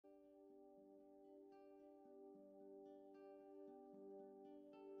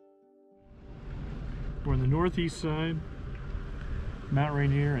we're on the northeast side, Mount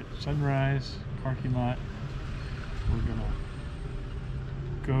Rainier at sunrise parking lot. We're gonna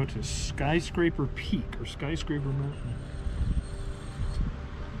go to Skyscraper Peak or Skyscraper Mountain.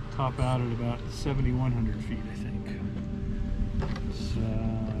 Top out at about 7,100 feet, I think. It's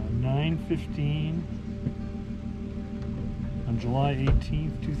 9:15 on July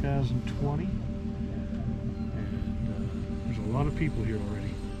 18th, 2020. And there's a lot of people here already.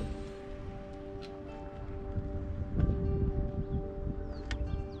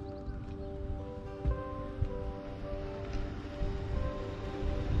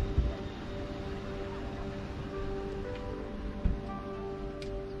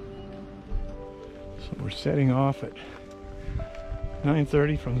 So we're setting off at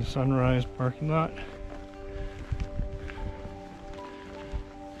 9:30 from the sunrise parking lot.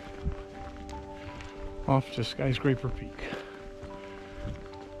 Off to Skyscraper Peak.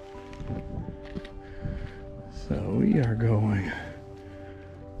 So we are going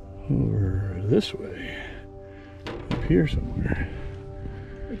over this way, up here somewhere.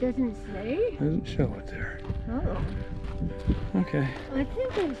 It doesn't say? It doesn't show it there. Oh. Okay. I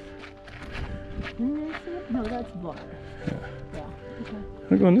think it's... No, that's bar. Yeah. Yeah. Okay.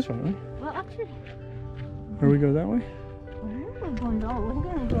 We're going this way, right? Well, actually... Or we go that way? Where are we going now? We're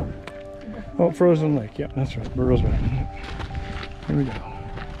going to go... Oh, Frozen Lake. Yeah, that's right. Burroughs Mountain. Here we go.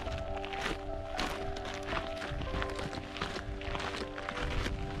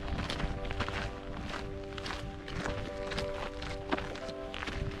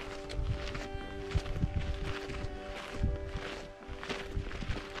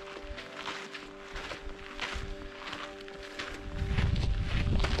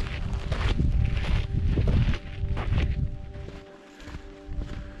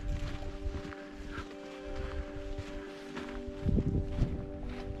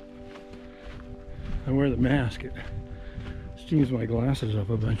 I wear the mask. It steams my glasses up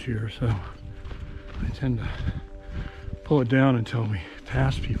a bunch here, so I tend to pull it down until we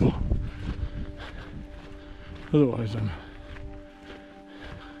pass people. Otherwise, I'm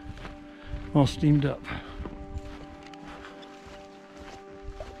all steamed up.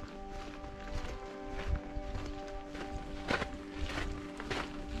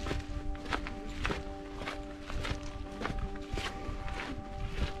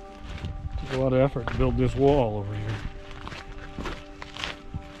 A lot of effort to build this wall over here.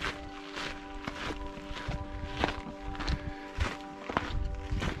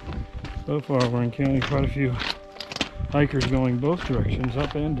 So far we're encountering quite a few hikers going both directions,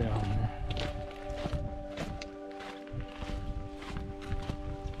 up and down there.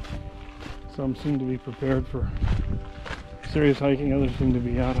 Some seem to be prepared for serious hiking, others seem to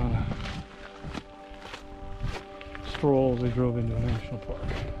be out on a stroll as they drove into a national park.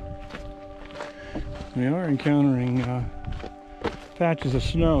 We are encountering patches of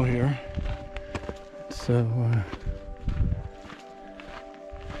snow here, so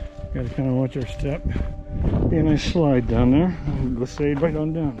got to kind of watch our step. Be a nice slide down there, and glissade right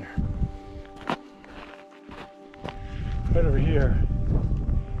on down there. Right over here,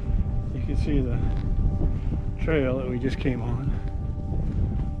 you can see the trail that we just came on.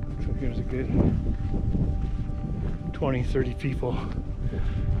 Looks like there's a good 20-30 people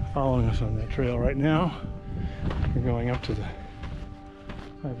following us on that trail right now. We're going up to the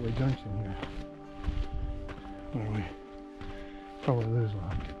highway junction here, where we probably lose a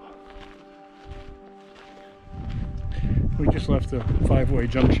lot of people. We just left the five-way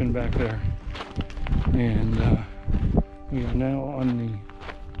junction back there, and we are now on the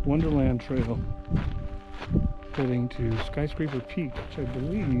Wonderland Trail heading to Skyscraper Peak, which I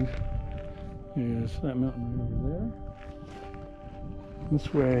believe is that mountain right over there.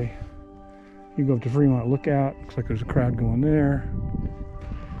 This way, you go up to Fremont Lookout. Looks like there's a crowd going there.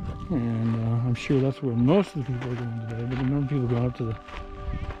 And I'm sure that's where most of the people are going today. But a number of people going up to the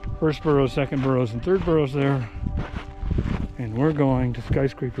first Burroughs, second Burroughs, and third Burroughs there. And we're going to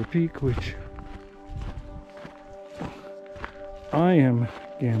Skyscraper Peak, which I am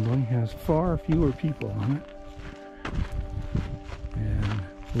gambling has far fewer people on it. And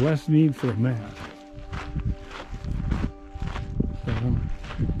less need for a mask. So I'm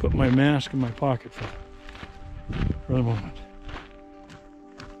put my mask in my pocket for the moment.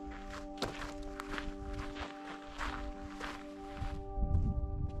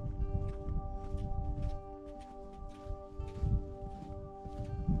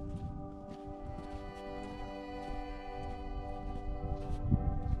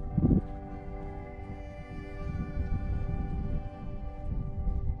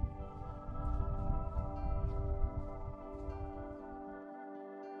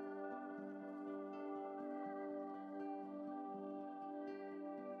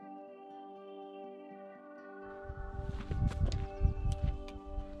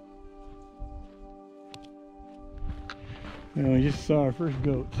 Well, we just saw our first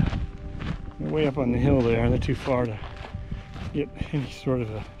goats. They're way up on the hill there. They're too far to get any sort of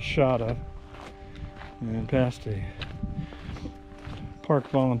a shot of. And past a park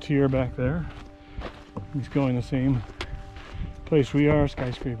volunteer back there. He's going the same place we are,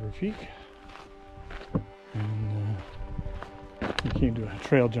 Skyscraper Peak. And we came to a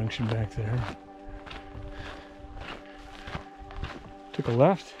trail junction back there. Took a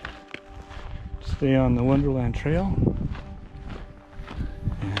left to stay on the Wonderland Trail.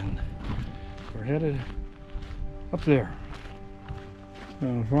 And we're headed up there.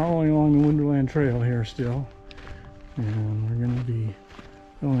 Following along the Wonderland Trail here still. And we're going to be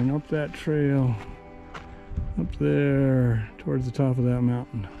going up that trail up there towards the top of that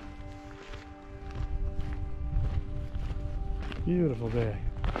mountain. Beautiful day.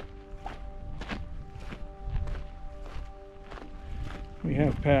 We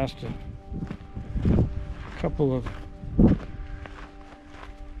have passed a couple of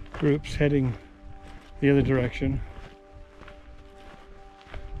groups heading the other direction.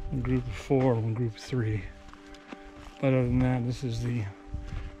 One group of 4, one group of 3. But other than that, this is the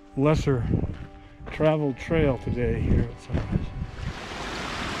lesser traveled trail today here at Sunrise.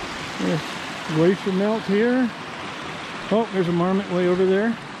 There's glacier melt here. Oh, there's a marmot way over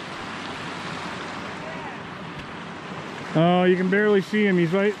there. Oh, you can barely see him.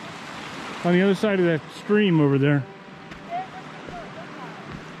 He's right on the other side of that stream over there.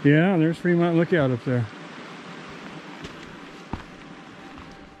 Yeah, there's Fremont Lookout up there.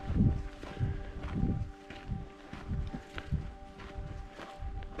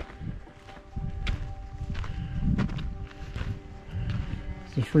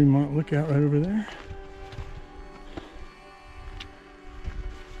 The Fremont Lookout right over there.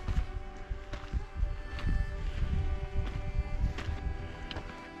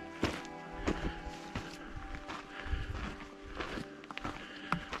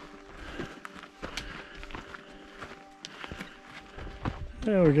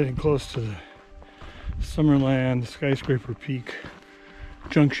 Yeah, we're getting close to the Summerland Skyscraper Peak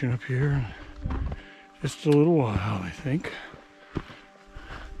junction up here. Just a little while, I think.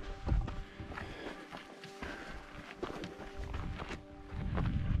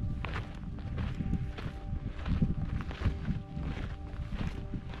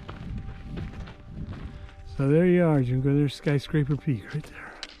 So there you are, you can go there, Skyscraper Peak right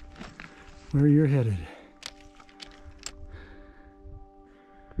there, where you're headed.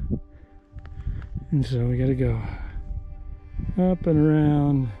 And so we gotta go up and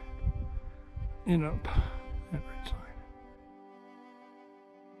around and up that right side.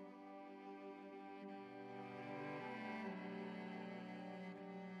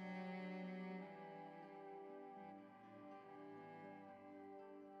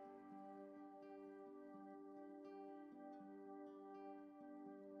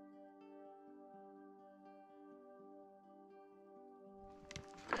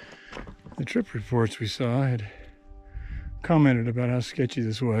 The trip reports we saw had commented about how sketchy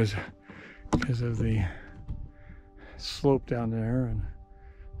this was because of the slope down there, and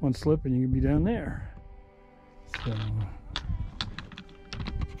one slip and you can be down there. So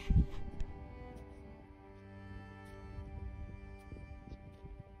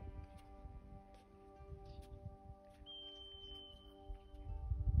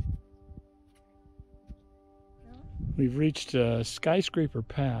we've reached Skyscraper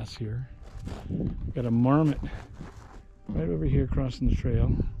Pass here. Got a marmot right over here crossing the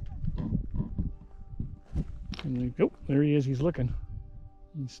trail. And oh, there he is, he's looking.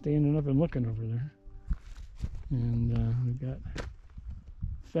 He's standing up and looking over there. And we've got a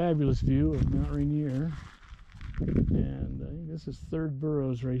fabulous view of Mount Rainier. And I think this is 3rd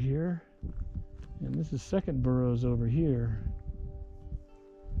Burrows right here. And this is 2nd Burrows over here.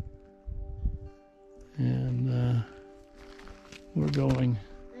 And we're going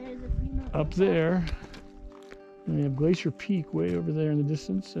up there. And we have Glacier Peak way over there in the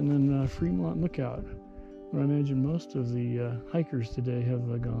distance, and then Fremont Lookout, where I imagine most of the hikers today have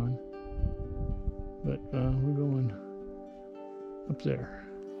gone. But we're going up there.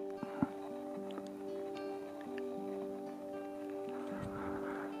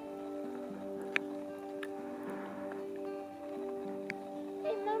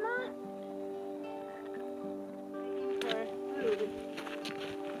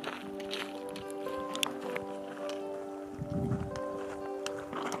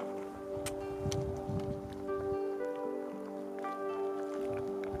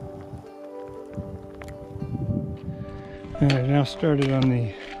 I've now started on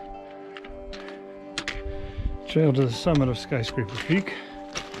the trail to the summit of Skyscraper Peak.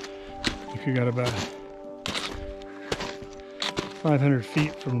 If you got about 500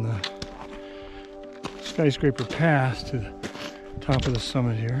 feet from the Skyscraper Pass to the top of the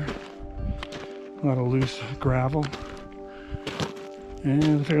summit here. A lot of loose gravel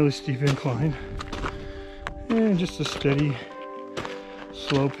and a fairly steep incline, and just a steady,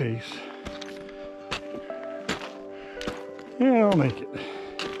 slow pace. Yeah, I'll make it.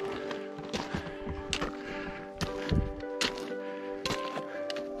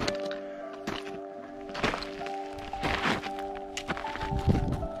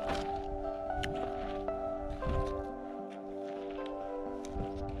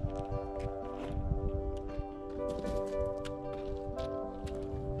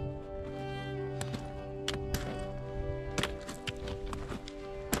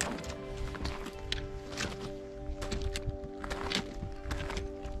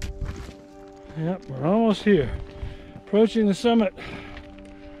 Yep, we're almost here. Approaching the summit.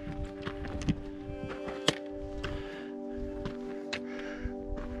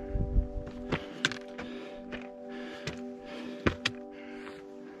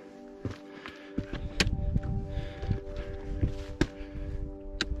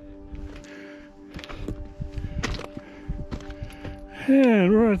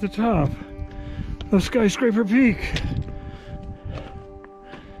 And we're at the top of Skyscraper Peak.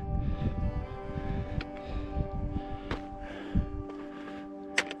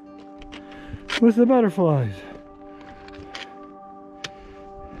 With the butterflies.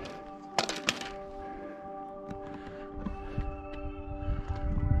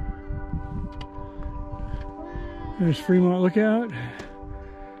 There's Fremont Lookout,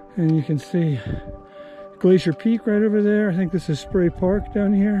 and you can see Glacier Peak right over there. I think this is Spray Park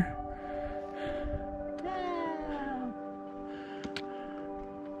down here.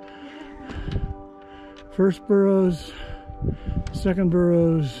 First Burrows, second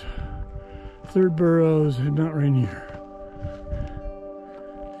Burrows, third Burrows, and Mount Rainier.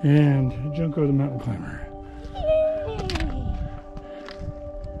 And Junko the mountain climber.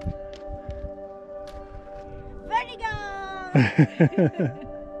 Vertigo!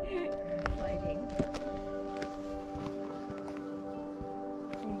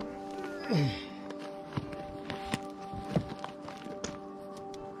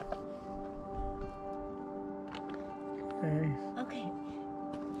 Okay.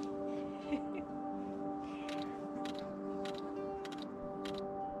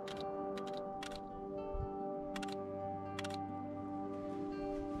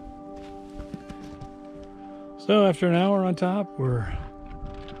 So after an hour on top, we're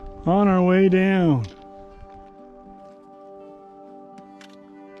on our way down.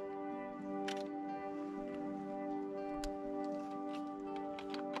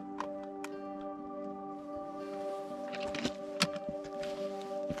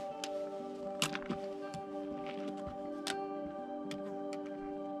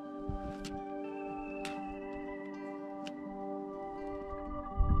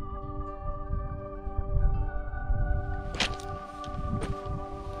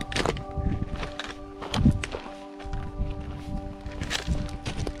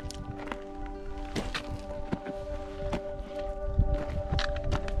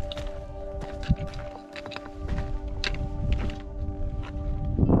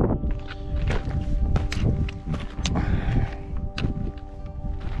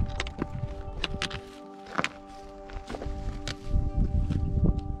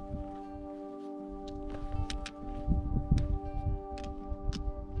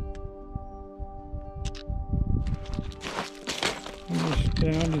 Almost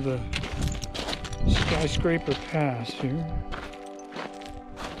down to the Skyscraper Pass here.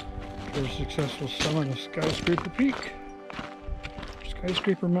 For a successful summit of Skyscraper Peak.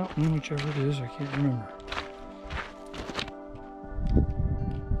 Skyscraper Mountain, whichever it is, I can't remember.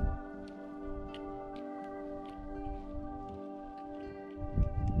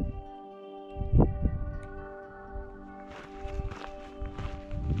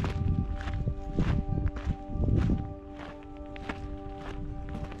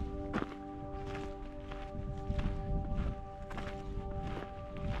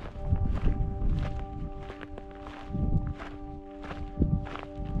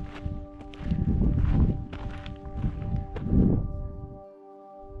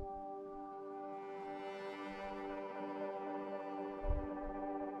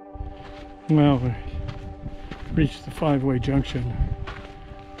 Well, we reached the five-way junction,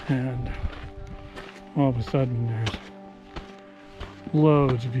 and all of a sudden there's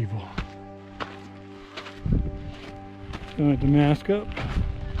loads of people. So I had to mask up,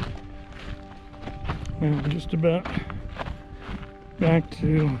 and we're just about back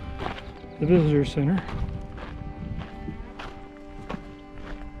to the visitor center.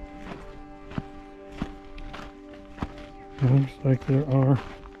 It looks like there are a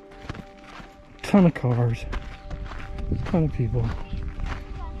ton of cars, a ton of people.